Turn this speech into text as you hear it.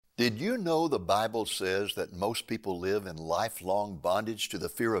Did you know the Bible says that most people live in lifelong bondage to the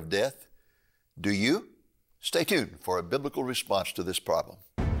fear of death? Do you? Stay tuned for a biblical response to this problem.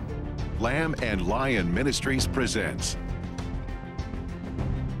 Lamb and Lion Ministries presents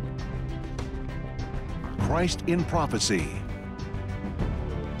Christ in Prophecy,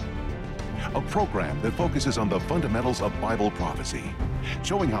 a program that focuses on the fundamentals of Bible prophecy,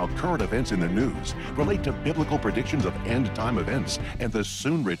 showing how current events in the news relate to biblical predictions of end-time events and the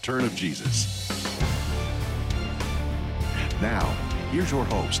soon return of Jesus. Now, here's your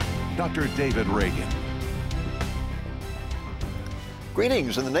host, Dr. David Reagan.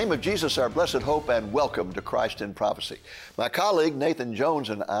 Greetings in the name of Jesus, our blessed hope, and welcome to Christ in Prophecy. My colleague Nathan Jones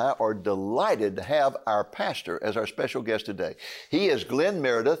and I are delighted to have our pastor as our special guest today. He is Glenn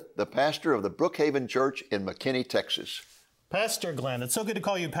Meredith, the pastor of the Brookhaven Church in McKinney, Texas. Pastor Glenn, it's so good to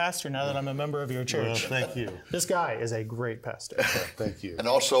call you pastor now that I'm a member of your church. Well, thank you. This guy is a great pastor. Thank you. And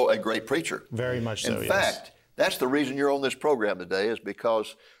also a great preacher. Very much so, In fact, that's the reason you're on this program today, is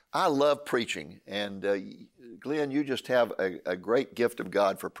because I love preaching. And Glenn, you just have a great gift of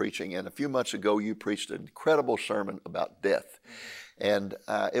God for preaching. And a few months ago, you preached an incredible sermon about death. And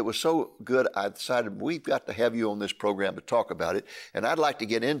it was so good, I decided we've got to have you on this program to talk about it. And I'd like to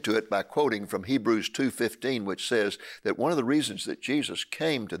get into it by quoting from Hebrews 2:15, which says that one of the reasons that Jesus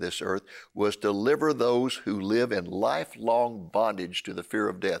came to this earth was to deliver those who live in lifelong bondage to the fear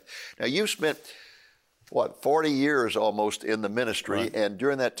of death. Now, you've spent 40 years almost in the ministry, Right. and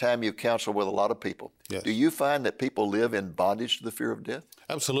during that time you've counseled with a lot of people. Yes. Do you find that people live in bondage to the fear of death?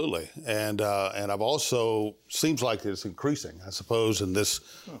 Absolutely. And I've also, seems like it's increasing, I suppose, in this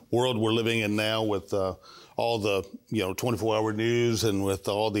world we're living in now with all the, 24-hour news and with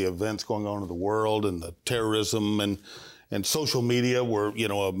all the events going on in the world and the terrorism and social media where,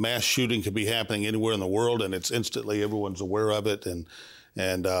 a mass shooting could be happening anywhere in the world and it's instantly everyone's aware of it.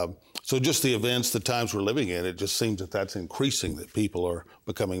 And so just the events, the times we're living in, it just seems that that's increasing, that people are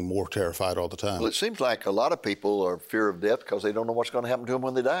becoming more terrified all the time. Well, it seems like a lot of people are fear of death because they don't know what's going to happen to them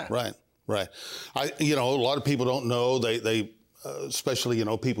when they die. Right. A lot of people don't know, they especially,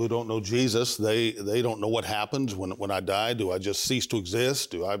 people who don't know Jesus, they don't know what happens when I die. Do I just cease to exist?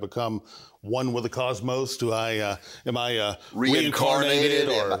 Do I become one with the cosmos? Am I reincarnated?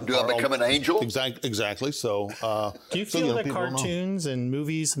 Or do I become an angel? Exactly. So, do you feel that cartoons and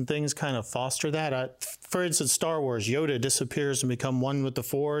movies and things kind of foster that? For instance, Star Wars, Yoda disappears and becomes one with the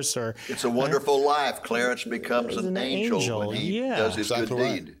Force, or It's a Wonderful Life. Clarence becomes an angel when he does his exactly good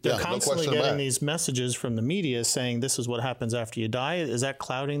right. deed. they're no constantly question about getting it. these messages from the media saying this is what happens after you die. Is that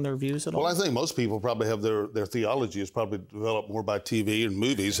clouding their views at all? Well, I think most people probably have their theology is probably developed more by TV and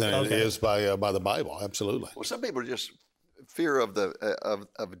movies than it is by the Bible. Absolutely. Well, some people are just fear of the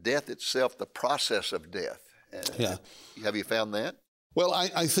of death itself, the process of death. Yeah. Have you found that? Well,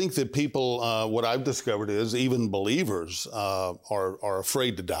 I think that people, what I've discovered is even believers are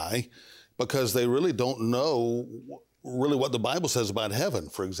afraid to die because they really don't know really what the Bible says about heaven,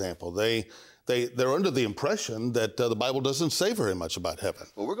 for example. They're under the impression that the Bible doesn't say very much about heaven.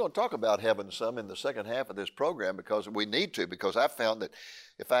 Well, we're going to talk about heaven some in the second half of this program because we need to, because I found that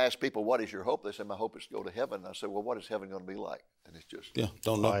if I ask people, what is your hope? They say, my hope is to go to heaven. And I say, well, what is heaven going to be like? And it's just,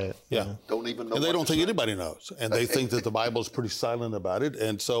 Don't know. Quiet. Yeah. don't even know. And they what don't to think say. anybody knows. And they think that the Bible is pretty silent about it.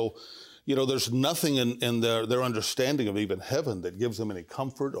 And so, there's nothing in their understanding of even heaven that gives them any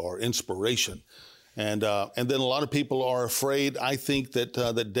comfort or inspiration. And then a lot of people are afraid, I think,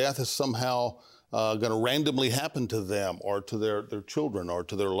 that death is somehow going to randomly happen to them or to their children or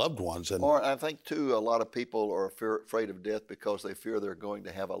to their loved ones. Or I think, too, a lot of people are afraid of death because they fear they're going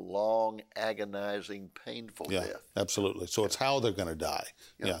to have a long, agonizing, painful death. Absolutely. So it's how they're going to die.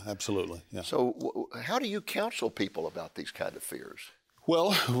 Yeah, absolutely. Yeah. So how do you counsel people about these kind of fears?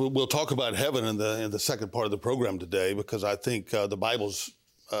 Well, we'll talk about heaven in the second part of the program today because I think the Bible's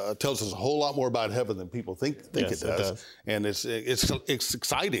tells us a whole lot more about heaven than people think Yes, it does. And it's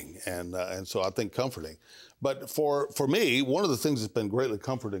exciting and so I think comforting. But for me, one of the things that's been greatly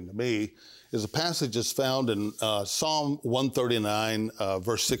comforting to me is a passage that's found in Psalm 139,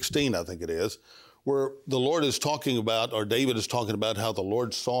 verse 16, I think it is, where the Lord is talking about, or David is talking about how the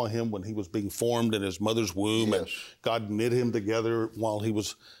Lord saw him when he was being formed in his mother's womb, and God knit him together while he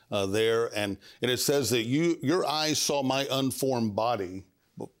was there. And it says that your eyes saw my unformed body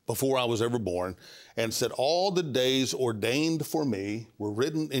before I was ever born, and said, all the days ordained for me were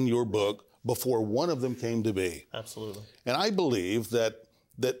written in your book before one of them came to be. Absolutely. And I believe that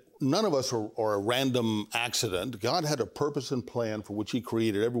none of us are a random accident. God had a purpose and plan for which he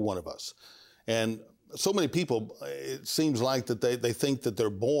created every one of us. And so many people, it seems like that they think that they're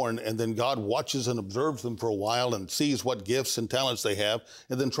born and then God watches and observes them for a while and sees what gifts and talents they have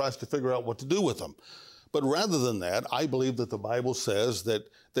and then tries to figure out what to do with them. But rather than that, I believe that the Bible says that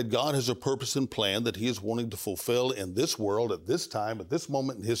God has a purpose and plan that he is wanting to fulfill in this world, at this time, at this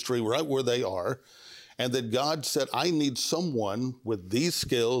moment in history, right where they are. And that God said, I need someone with these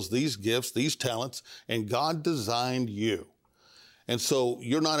skills, these gifts, these talents, and God designed you. And so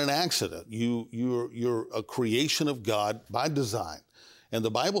you're not an accident. You're a creation of God by design. And the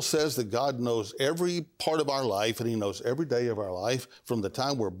Bible says that God knows every part of our life, and he knows every day of our life from the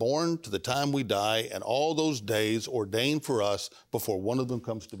time we're born to the time we die, and all those days ordained for us before one of them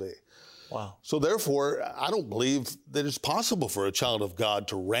comes to be. Wow. So therefore, I don't believe that it's possible for a child of God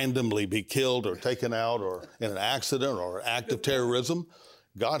to randomly be killed or taken out or in an accident or act of terrorism.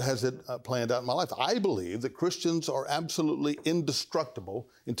 God has it planned out in my life. I believe that Christians are absolutely indestructible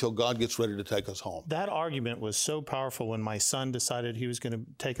until God gets ready to take us home. That argument was so powerful when my son decided he was going to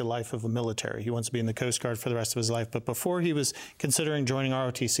take a life of a military. He wants to be in the Coast Guard for the rest of his life. But before he was considering joining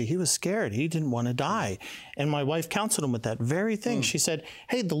ROTC, he was scared. He didn't want to die. And my wife counseled him with that very thing. She said,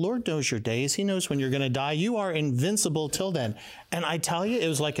 hey, the Lord knows your days. He knows when you're going to die. You are invincible till then. And I tell you, it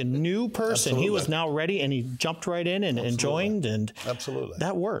was like a new person. Absolutely. He was now ready, and he jumped right in and joined. And Absolutely.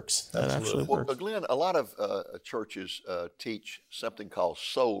 that works. That actually works. Well, Glenn, a lot of churches teach something called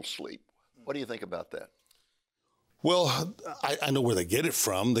soul sleep. What do you think about that? Well, I know where they get it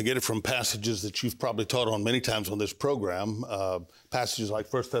from. They get it from passages that you've probably taught on many times on this program. Passages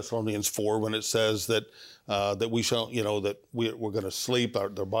like 1 Thessalonians 4, when it says that we shall, that we're going to sleep.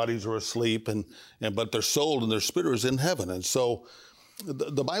 Their bodies are asleep, but their soul and their spirit is in heaven. And so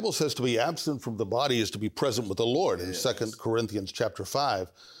the Bible says to be absent from the body is to be present with the Lord in 2 Corinthians chapter 5.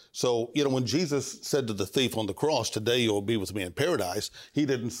 So, when Jesus said to the thief on the cross, today you will be with me in paradise, he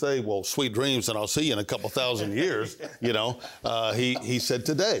didn't say, well, sweet dreams and I'll see you in a couple thousand years. He said,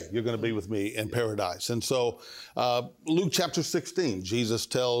 today you're going to be with me in paradise. And so Luke chapter 16, Jesus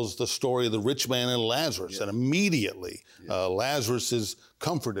tells the story of the rich man and Lazarus. And immediately Lazarus is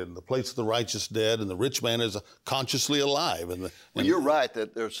comforted in the place of the righteous dead, and the rich man is consciously alive. Well, you're right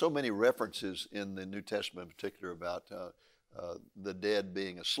that there are so many references in the New Testament in particular about the dead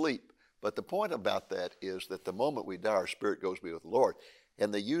being asleep. But the point about that is that the moment we die, our spirit goes to be with the Lord.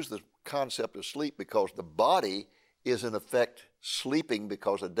 And they use the concept of sleep because the body is in effect sleeping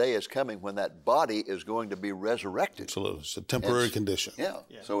because a day is coming when that body is going to be resurrected. Absolutely. It's a temporary condition. Yeah.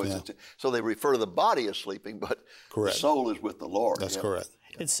 So they refer to the body as sleeping, but the soul is with the Lord. That's correct.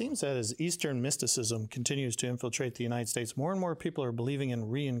 It seems that as Eastern mysticism continues to infiltrate the United States, more and more people are believing in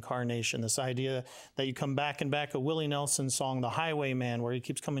reincarnation, this idea that you come back and back. A Willie Nelson song, The Highwayman, where he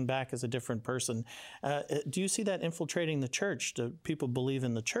keeps coming back as a different person. Do you see that infiltrating the church? Do people believe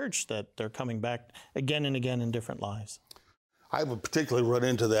in the church that they're coming back again and again in different lives? I haven't particularly run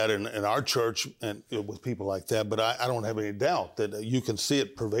into that in our church and with people like that, but I don't have any doubt that you can see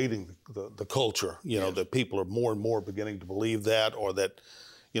it pervading the culture, that people are more and more beginning to believe that, or that,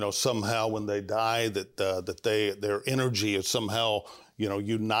 somehow when they die that their energy is somehow,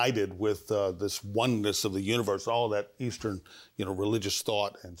 united with this oneness of the universe, all that Eastern, religious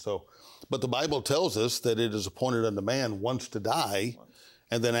thought. And so, but the Bible tells us that it is appointed unto man once to die,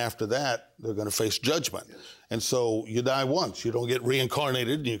 and then after that, they're going to face judgment. Yes. And so you die once. You don't get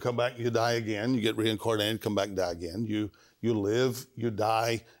reincarnated, and you come back, you die again. You get reincarnated, come back and die again. You live, you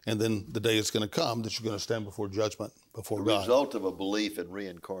die, and then the day is going to come that you're going to stand before judgment before God. The result of a belief in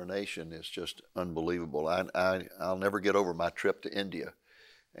reincarnation is just unbelievable. I'll never get over my trip to India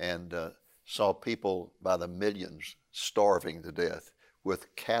and saw people by the millions starving to death,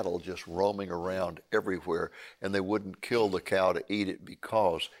 with cattle just roaming around everywhere, and they wouldn't kill the cow to eat it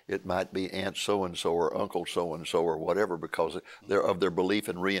because it might be Aunt so-and-so or Uncle so-and-so or whatever, because of their belief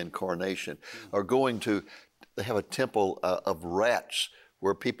in reincarnation. Or they have a temple of rats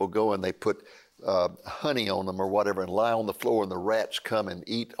where people go and they put honey on them or whatever and lie on the floor, and the rats come and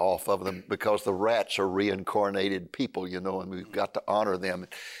eat off of them because the rats are reincarnated people, and we've got to honor them.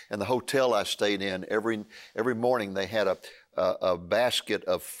 And the hotel I stayed in, every morning they had a basket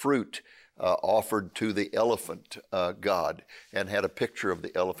of fruit offered to the elephant god, and had a picture of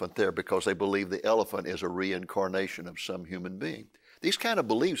the elephant there because they believe the elephant is a reincarnation of some human being. These kind of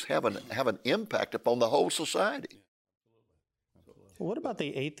beliefs have an impact upon the whole society. Well, what about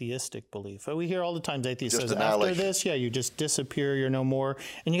the atheistic belief? We hear all the time atheists says, after this, you just disappear, you're no more.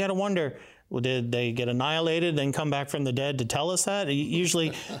 And you got to wonder, well, did they get annihilated, then come back from the dead to tell us that?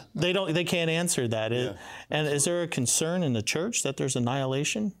 Usually they can't answer that. And is there a concern in the church that there's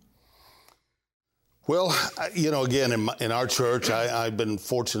annihilation? Well, again, in our church, I've been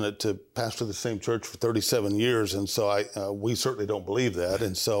fortunate to pastor the same church for 37 years, and so we certainly don't believe that.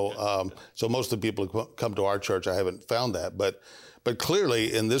 And so most of the people who come to our church, I haven't found that. But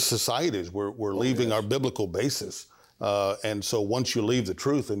clearly, in this society, we're leaving our biblical basis. And so once you leave the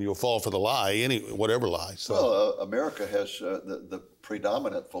truth, then you'll fall for the lie, whatever lie. So. Well, America has the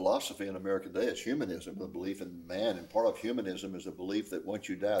predominant philosophy in America today is humanism, the belief in man. And part of humanism is the belief that once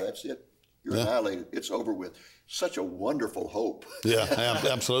you die, that's it. You're annihilated. It's over with. Such a wonderful hope. Yeah,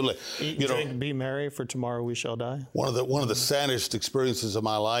 absolutely. Drink, be merry, for tomorrow we shall die. One of the saddest experiences of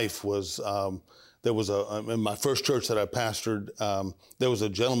my life was there was in my first church that I pastored. There was a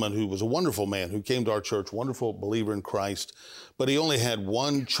gentleman who was a wonderful man who came to our church, wonderful believer in Christ, but he only had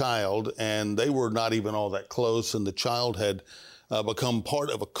one child, and they were not even all that close. And the child had become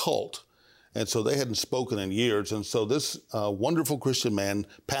part of a cult. And so they hadn't spoken in years. And so this wonderful Christian man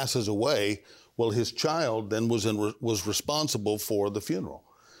passes away. Well, his child then was responsible for the funeral.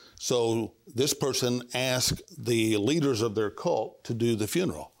 So this person asked the leaders of their cult to do the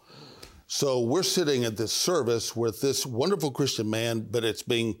funeral. So we're sitting at this service with this wonderful Christian man, but it's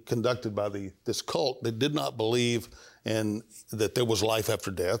being conducted by this cult that did not believe that there was life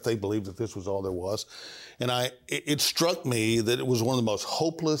after death. They believed that this was all there was. And it struck me that it was one of the most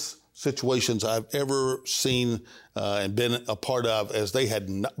hopeless situations I've ever seen and been a part of, as they had,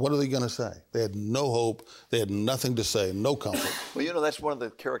 what are they going to say? They had no hope. They had nothing to say, no comfort. Well, that's one of the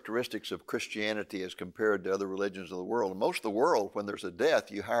characteristics of Christianity as compared to other religions of the world. In most of the world, when there's a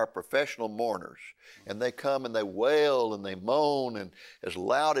death, you hire professional mourners, and they come and they wail and they moan and as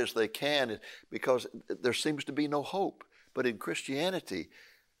loud as they can because there seems to be no hope. But in Christianity,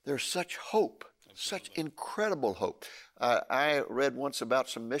 there's such hope. Such incredible hope. I read once about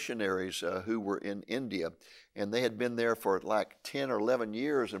some missionaries who were in India, and they had been there for like 10 or 11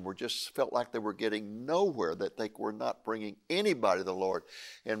 years and just felt like they were getting nowhere, that they were not bringing anybody to the Lord.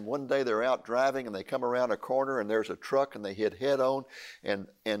 And one day they're out driving and they come around a corner and there's a truck and they hit head on,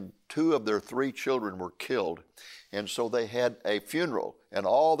 and 2 of their 3 children were killed. And so they had a funeral, and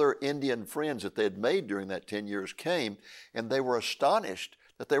all their Indian friends that they had made during that 10 years came, and they were astonished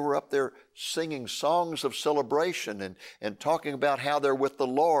that they were up there singing songs of celebration and talking about how they're with the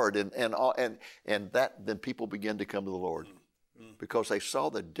Lord, and that then people began to come to the Lord because they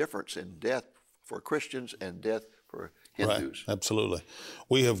saw the difference in death for Christians and death for Hindus. Right, absolutely.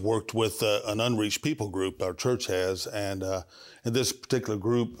 We have worked with an unreached people group, our church has, and in this particular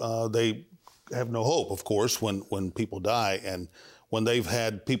group, they have no hope, of course, when people die, and when they've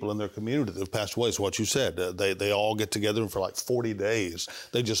had people in their community that have passed away. So what you said, they all get together for like 40 days.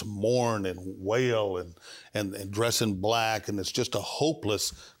 They just mourn and wail and dress in black, and it's just a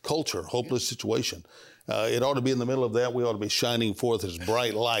hopeless culture, hopeless situation. It ought to be in the middle of that. We ought to be shining forth as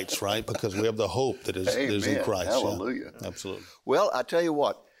bright lights, right? Because we have the hope that is in Christ. Hallelujah. Yeah, absolutely. Well, I tell you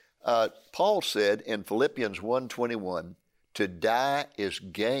what, Paul said in Philippians 1:21, to die is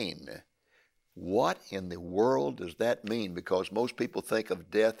gain. What in the world does that mean? Because most people think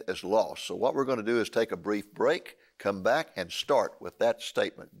of death as loss. So what we're going to do is take a brief break, come back, and start with that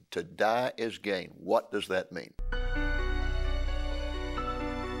statement. To die is gain. What does that mean?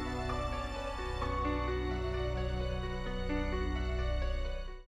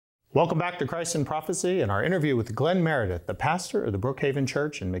 Welcome back to Christ in Prophecy and our interview with Glenn Meredith, the pastor of the Brookhaven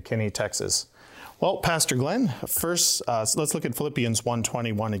Church in McKinney, Texas. Well, Pastor Glenn, first, let's look at Philippians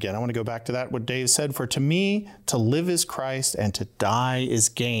 1:21 again. I want to go back to that, what Dave said, for to me, to live is Christ and to die is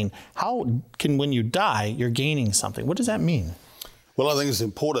gain. How can, when you die, you're gaining something? What does that mean? Well, I think it's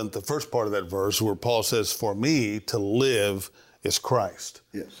important, the first part of that verse where Paul says, for me, to live is Christ.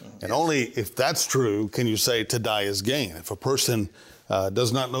 Yes. And only if that's true can you say to die is gain. If a person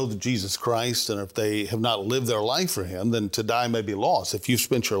does not know the Jesus Christ, and if they have not lived their life for Him, then to die may be loss. If you've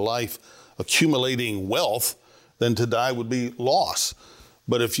spent your life accumulating wealth, then to die would be loss.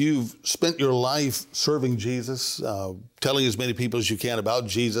 But if you've spent your life serving Jesus, telling as many people as you can about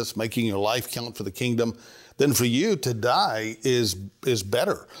Jesus, making your life count for the kingdom, then for you to die is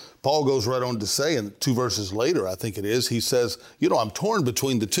better. Paul goes right on to say, in 2 verses later, I think it is, he says, I'm torn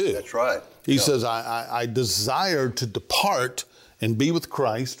between the two. That's right. He says, I desire to depart and be with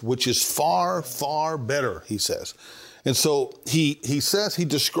Christ, which is far, far better, he says. And so he says, he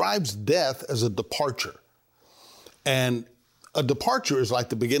describes death as a departure. And a departure is like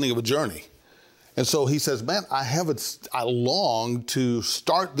the beginning of a journey. And so he says, man, I long to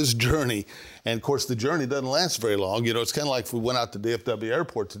start this journey. And of course, the journey doesn't last very long. It's kind of like if we went out to DFW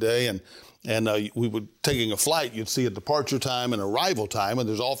Airport today and we were taking a flight, you'd see a departure time and arrival time, and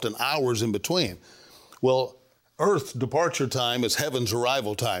there's often hours in between. Well, Earth's departure time is heaven's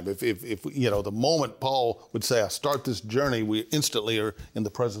arrival time. If you know, the moment Paul would say, I start this journey, we instantly are in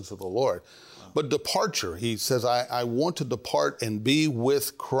the presence of the Lord. But departure, he says, I want to depart and be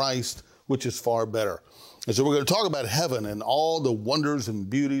with Christ, which is far better. And so we're going to talk about heaven and all the wonders and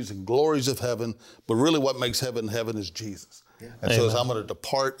beauties and glories of heaven, but really what makes heaven heaven is Jesus. Yeah. And so I'm going to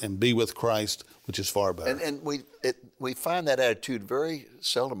depart and be with Christ, which is far better. And we find that attitude very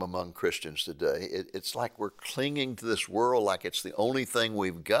seldom among Christians today. It's like we're clinging to this world like it's the only thing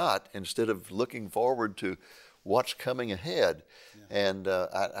we've got instead of looking forward to what's coming ahead. Yeah. And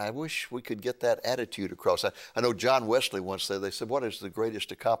I wish we could get that attitude across. I know John Wesley once said, they said, what is the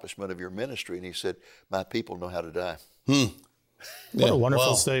greatest accomplishment of your ministry? And he said, my people know how to die. What a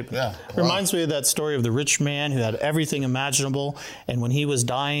wonderful statement. Yeah. Reminds me of that story of the rich man who had everything imaginable, and when he was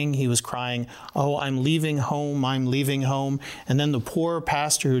dying, he was crying, oh, I'm leaving home, I'm leaving home. And then the poor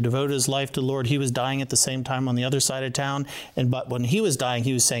pastor who devoted his life to the Lord, he was dying at the same time on the other side of town. But when he was dying,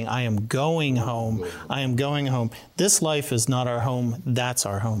 he was saying, I am going home, I am going home. This life is not our home, that's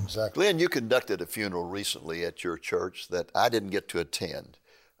our home. Exactly. Glenn, you conducted a funeral recently at your church that I didn't get to attend.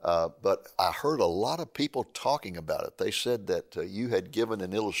 But I heard a lot of people talking about it. They said that you had given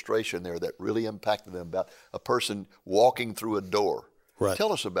an illustration there that really impacted them about a person walking through a door. Right.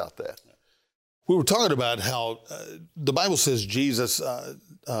 Tell us about that. We were talking about how the Bible says Jesus,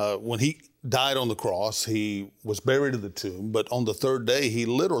 when he died on the cross, he was buried in the tomb, but on the third day, he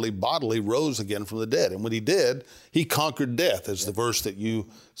literally bodily rose again from the dead. And when he did, he conquered death, as the verse that you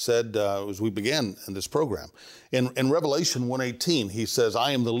said as we began in this program. In Revelation 1:18, he says,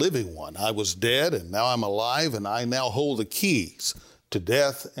 I am the living one. I was dead, and now I'm alive, and I now hold the keys to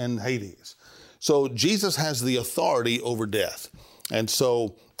death and Hades. So Jesus has the authority over death. And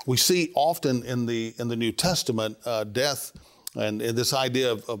so we see often in the New Testament, death and this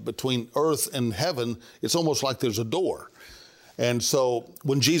idea of between earth and heaven, it's almost like there's a door. And so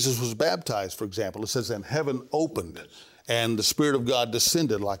when Jesus was baptized, for example, it says, and heaven opened and the Spirit of God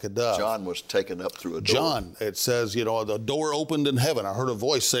descended like a dove. John was taken up through a door. John, it says, you know, the door opened in heaven. I heard a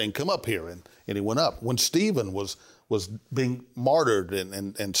voice saying, come up here. And he went up. When Stephen was being martyred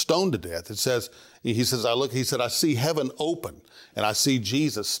and stoned to death, it says, he said, I see heaven open and I see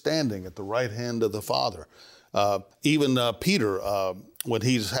Jesus standing at the right hand of the Father. Even Peter, when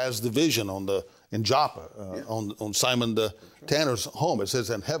he has the vision in Joppa, on Simon the tanner's home, it says,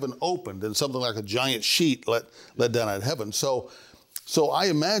 and heaven opened and something like a giant sheet let down out of heaven. So I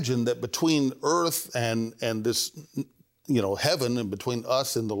imagine that between earth and this, you know, heaven, and between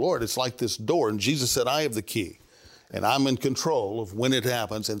us and the Lord, it's like this door. And Jesus said, I have the key. And I'm in control of when it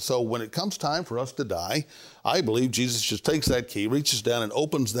happens. And so when it comes time for us to die, I believe Jesus just takes that key, reaches down and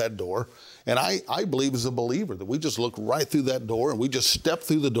opens that door. And I believe as a believer that we just look right through that door and we just step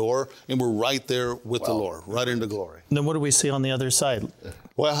through the door and we're right there with the Lord, right into glory. And then what do we see on the other side?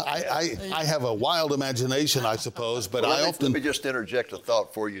 Well, I have a wild imagination, I suppose, but let me just interject a thought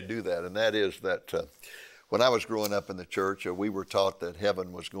before you do that, and that is that when I was growing up in the church, we were taught that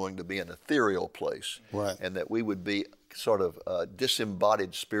heaven was going to be an ethereal place, right, and that we would be sort of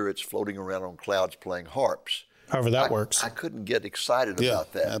disembodied spirits floating around on clouds playing harps. However that works. I couldn't get excited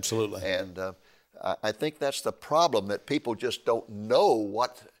about that. Absolutely. And I think that's the problem, that people just don't know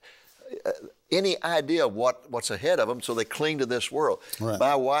any idea of what's ahead of them, so they cling to this world. Right.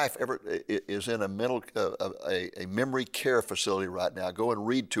 My wife is in a memory care facility right now. I go and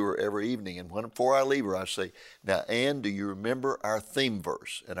read to her every evening, and before I leave her, I say, now, Ann, do you remember our theme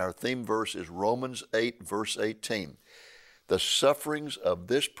verse? And our theme verse is Romans 8, verse 18. The sufferings of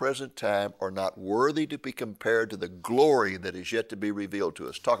this present time are not worthy to be compared to the glory that is yet to be revealed to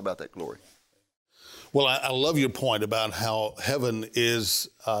us. Talk about that glory. Well, I love your point about how heaven is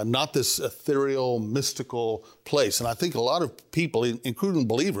not this ethereal, mystical place. And I think a lot of people, including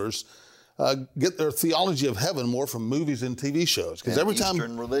believers, get their theology of heaven more from movies and TV shows. Because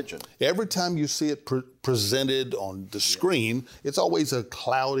Eastern religion. Every time you see it presented on the screen, it's always a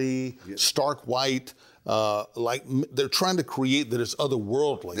cloudy, stark white, like they're trying to create that it's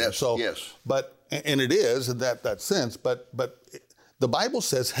otherworldly. Yes, so, yes. And it is in that sense, but the Bible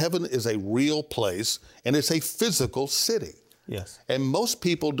says heaven is a real place and it's a physical city. Yes. And most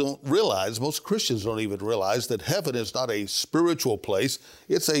people don't realize, most Christians don't even realize that heaven is not a spiritual place.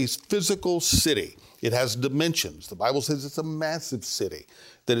 It's a physical city. It has dimensions. The Bible says it's a massive city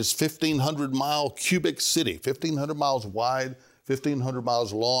that is 1,500 mile cubic city, 1,500 miles wide, 1,500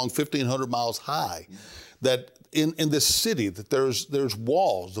 miles long, 1,500 miles high. That in this city that there's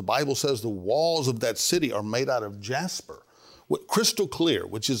walls. The Bible says the walls of that city are made out of jasper, crystal clear,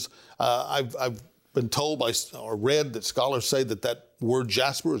 which is I've been told or read that scholars say that word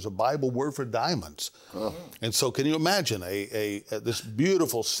jasper is a Bible word for diamonds. Oh. And so can you imagine this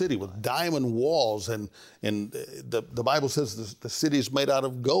beautiful city with diamond walls, and the Bible says the city is made out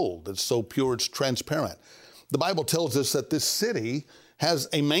of gold. It's so pure it's transparent. The Bible tells us that this city has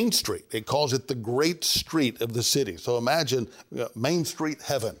a main street. It calls it the great street of the city. So imagine Main Street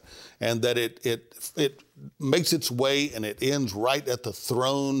heaven, and that it makes its way and it ends right at the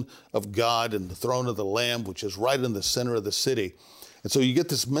throne of God and the throne of the Lamb, which is right in the center of the city. And so you get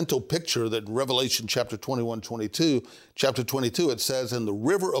this mental picture that in Revelation chapter 22, it says, and the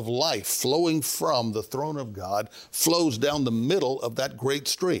river of life flowing from the throne of God flows down the middle of that great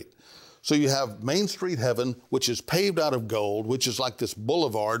street. So you have Main Street heaven, which is paved out of gold, which is like this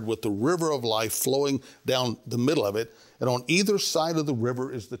boulevard with the river of life flowing down the middle of it. And on either side of the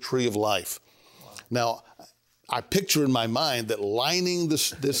river is the tree of life. Wow. Now, I picture in my mind that lining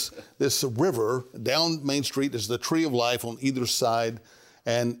this river down Main Street is the tree of life on either side,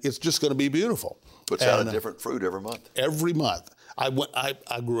 and it's just going to be beautiful. Puts out a different fruit every month. Every month.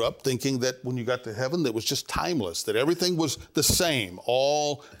 I grew up thinking that when you got to heaven, that was just timeless, that everything was the same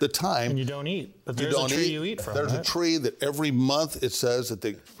all the time. And you don't eat, but there's a tree you eat from. There's a tree that every month it says that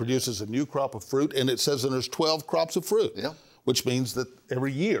it produces a new crop of fruit, and it says that there's 12 crops of fruit. Yeah. Which means that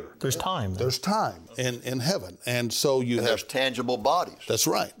every year there's time. There's time in heaven, and so there's tangible bodies. That's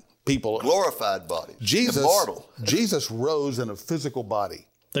right, people, glorified bodies. Immortal. Jesus rose in a physical body.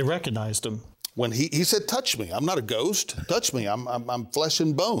 They recognized him when he said, "Touch me. I'm not a ghost. Touch me. I'm flesh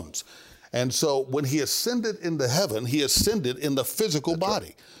and bones." And so when he ascended into heaven, he ascended in the physical body.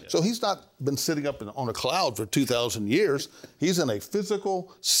 Right. Yeah. So he's not been sitting up on a cloud for 2,000 years. He's in a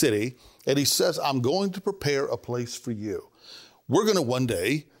physical city, and he says, "I'm going to prepare a place for you." We're going to one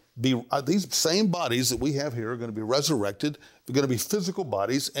day be, these same bodies that we have here are going to be resurrected. They're going to be physical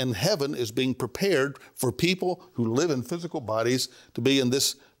bodies, and heaven is being prepared for people who live in physical bodies to be in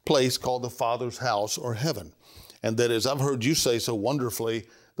this place called the Father's house or heaven. And that, as I've heard you say so wonderfully,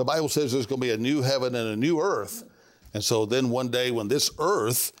 the Bible says there's going to be a new heaven and a new earth. And so then one day when this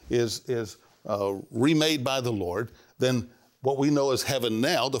earth is remade by the Lord, then what we know as heaven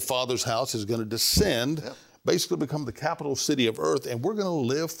now, the Father's house, is going to descend, basically become the capital city of earth, and we're going to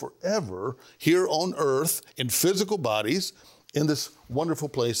live forever here on earth in physical bodies in this wonderful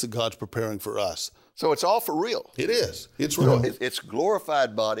place that God's preparing for us. So it's all for real. It is. It's real. It's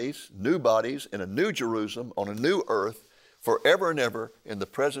glorified bodies in a new Jerusalem, on a new earth, forever and ever in the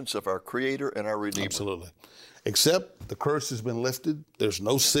presence of our Creator and our Redeemer. Absolutely. Except the curse has been lifted. There's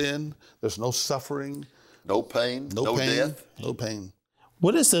no sin. There's no suffering. No pain. No death. No pain.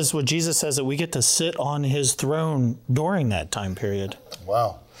 What is this, what Jesus says, that we get to sit on his throne during that time period?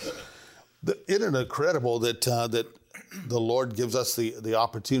 Wow. Isn't it incredible that the Lord gives us the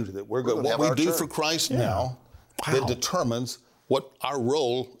opportunity that what we do for Christ now that determines what our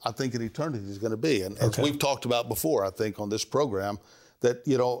role, I think, in eternity is going to be. And as we've talked about before, I think, on this program, that,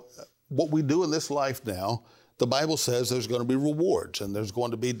 what we do in this life now, the Bible says there's going to be rewards and there's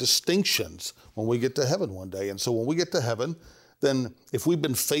going to be distinctions when we get to heaven one day. And so when we get to heaven, then if we've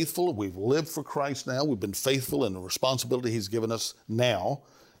been faithful, we've lived for Christ now, we've been faithful in the responsibility he's given us now,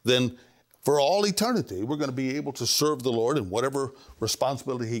 then for all eternity, we're going to be able to serve the Lord in whatever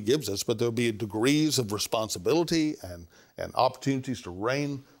responsibility he gives us, but there'll be degrees of responsibility and opportunities to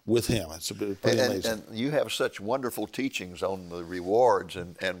reign with him. It's pretty amazing. And you have such wonderful teachings on the rewards,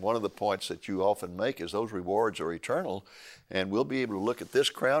 and one of the points that you often make is those rewards are eternal, and we'll be able to look at this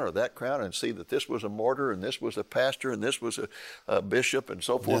crown or that crown and see that this was a martyr, and this was a pastor, and this was a bishop, and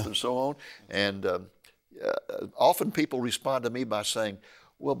so forth and so on. And often people respond to me by saying,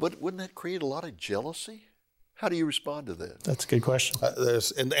 well, but wouldn't that create a lot of jealousy? How do you respond to that? That's a good question.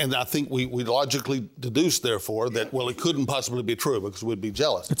 And I think we logically deduce, therefore, that, well, it couldn't possibly be true because we'd be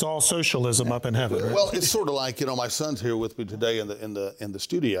jealous. It's all socialism up in heaven, right? Well, it's sort of like, my son's here with me today in the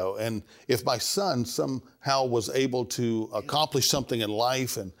studio, and if my son somehow was able to accomplish something in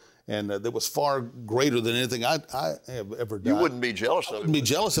life and that was far greater than anything I have ever done. You wouldn't be jealous of him. I wouldn't be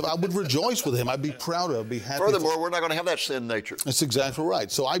jealous of him. I would rejoice with him. I'd be proud of him, be happy. Furthermore, we're not going to have that sin nature. That's exactly right.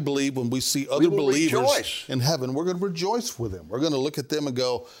 So I believe when we see other believers in heaven, we're going to rejoice with them. We're going to look at them and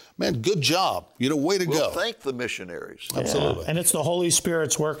go, man, good job. Way to go. Thank the missionaries. Yeah. Absolutely. And it's the Holy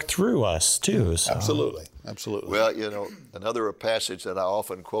Spirit's work through us, too. So. Absolutely. Well, another passage that I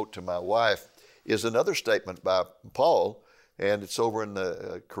often quote to my wife is another statement by Paul. and it's over in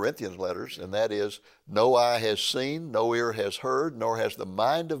the Corinthians letters, and that is, no eye has seen, no ear has heard, nor has the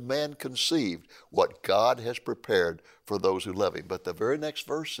mind of man conceived what God has prepared for those who love him. But the very next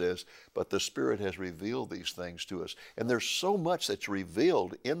verse says, but the Spirit has revealed these things to us. And there's so much that's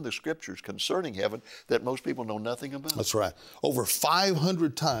revealed in the Scriptures concerning heaven that most people know nothing about. That's right. Over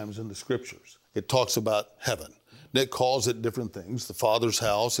 500 times in the Scriptures, it talks about heaven. It calls it different things. The Father's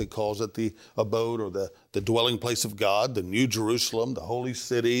house, it calls it the abode or the dwelling place of God, the New Jerusalem, the holy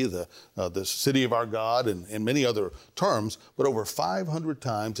city, the city of our God, and many other terms. But over 500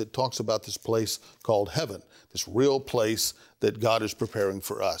 times it talks about this place called heaven, this real place that God is preparing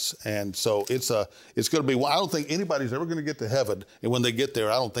for us. And so it's going to be, I don't think anybody's ever going to get to heaven. And when they get there,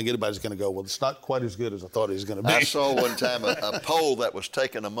 I don't think anybody's going to go, well, it's not quite as good as I thought it was going to be. I saw one time a poll that was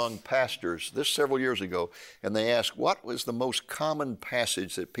taken among pastors, this several years ago, and they asked, what was the most common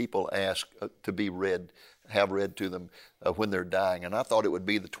passage that people ask to be read, have read to them when they're dying? And I thought it would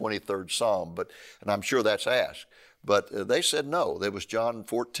be the 23rd Psalm, and I'm sure that's asked. But they said no. There was John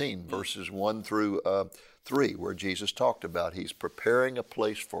 14, verses 1 through 3, where Jesus talked about he's preparing a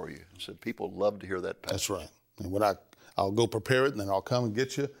place for you. So people love to hear that passage. That's right. And when I'll go prepare it, and then I'll come and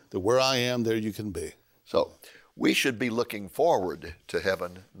get you, that where I am, there you can be. So we should be looking forward to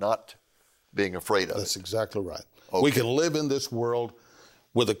heaven, not being afraid of it. That's exactly right. Okay. We can live in this world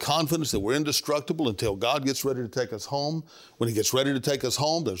with the confidence that we're indestructible until God gets ready to take us home. When he gets ready to take us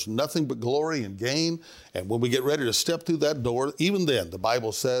home, there's nothing but glory and gain. And when we get ready to step through that door, even then, the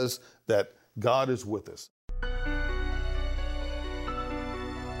Bible says that God is with us.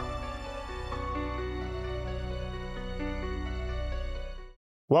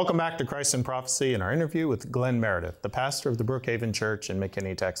 Welcome back to Christ in Prophecy and our interview with Glenn Meredith, the pastor of the Brookhaven Church in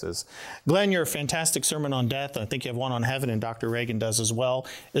McKinney, Texas. Glenn, your fantastic sermon on death, I think you have one on heaven, and Dr. Reagan does as well,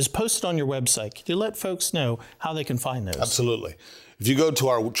 is posted on your website. Could you let folks know how they can find those? Absolutely. If you go to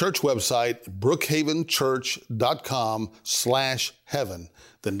our church website, brookhavenchurch.com/heaven,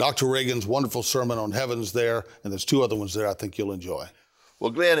 then Dr. Reagan's wonderful sermon on heaven's there, and there's two other ones there I think you'll enjoy.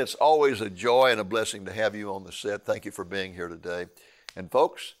 Well, Glenn, it's always a joy and a blessing to have you on the set. Thank you for being here today. And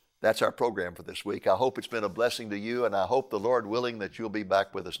folks, that's our program for this week. I hope it's been a blessing to you, and I hope, the Lord willing, that you'll be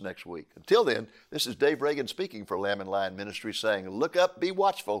back with us next week. Until then, this is Dave Reagan speaking for Lamb and Lion Ministry, saying, look up, be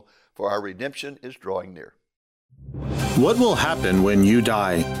watchful, for our redemption is drawing near. What will happen when you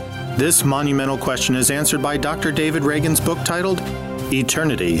die? This monumental question is answered by Dr. David Reagan's book titled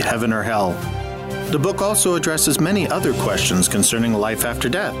Eternity, Heaven or Hell. The book also addresses many other questions concerning life after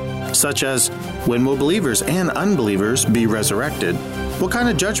death, such as, when will believers and unbelievers be resurrected? What kind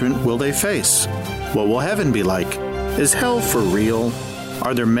of judgment will they face? What will heaven be like? Is hell for real?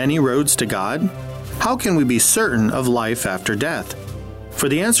 Are there many roads to God? How can we be certain of life after death? For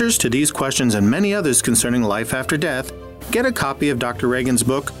the answers to these questions and many others concerning life after death, get a copy of Dr. Reagan's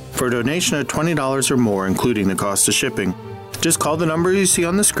book for a donation of $20 or more, including the cost of shipping. Just call the number you see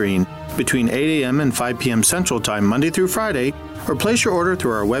on the screen between 8 a.m. and 5 p.m. Central Time, Monday through Friday, or place your order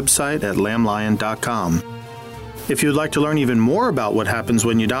through our website at lamblion.com. If you'd like to learn even more about what happens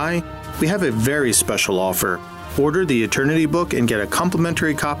when you die, we have a very special offer. Order the Eternity book and get a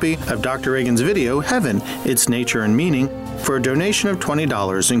complimentary copy of Dr. Reagan's video, Heaven, Its Nature and Meaning, for a donation of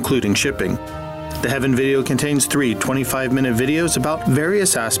 $20, including shipping. The Heaven video contains 3 25-minute videos about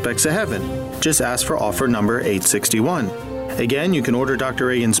various aspects of heaven. Just ask for offer number 861. Again, you can order Dr.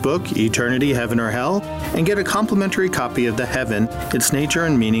 Reagan's book, Eternity, Heaven or Hell, and get a complimentary copy of the Heaven, Its Nature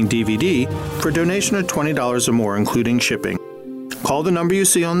and Meaning DVD for a donation of $20 or more, including shipping. Call the number you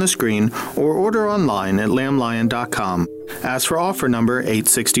see on the screen or order online at lamblion.com. Ask for offer number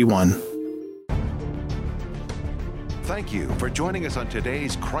 861. Thank you for joining us on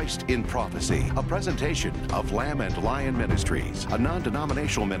today's Christ in Prophecy, a presentation of Lamb and Lion Ministries, a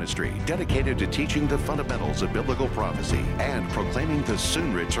non-denominational ministry dedicated to teaching the fundamentals of biblical prophecy and proclaiming the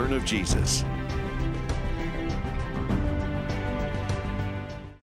soon return of Jesus.